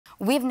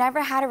We've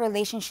never had a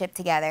relationship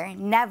together,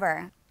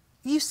 never.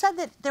 You said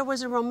that there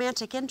was a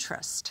romantic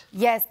interest.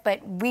 Yes,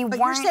 but we weren't. But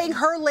you're saying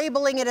her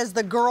labeling it as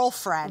the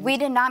girlfriend. We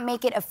did not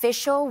make it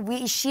official.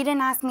 She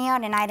didn't ask me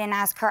out and I didn't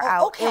ask her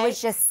out. Okay. It was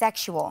just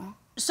sexual.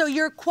 So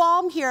your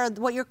qualm here,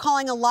 what you're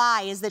calling a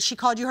lie, is that she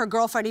called you her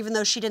girlfriend even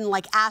though she didn't,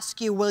 like,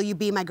 ask you, will you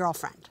be my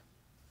girlfriend?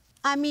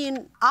 I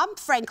mean, I'm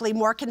frankly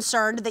more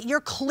concerned that you're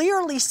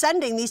clearly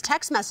sending these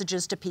text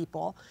messages to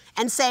people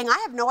and saying, I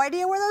have no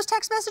idea where those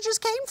text messages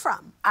came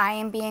from. I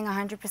am being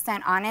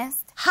 100%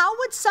 honest. How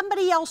would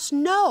somebody else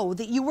know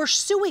that you were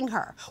suing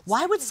her?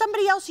 Why would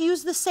somebody else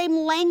use the same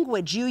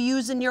language you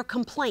use in your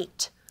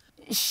complaint?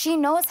 She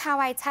knows how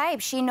I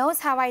type. She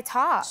knows how I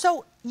talk.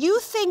 So you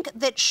think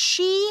that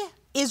she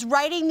is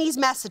writing these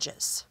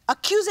messages,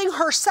 accusing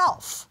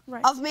herself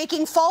of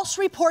making false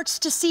reports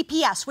to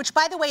CPS, which,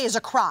 by the way, is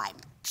a crime.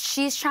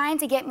 She's trying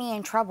to get me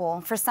in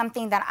trouble for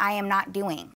something that I am not doing.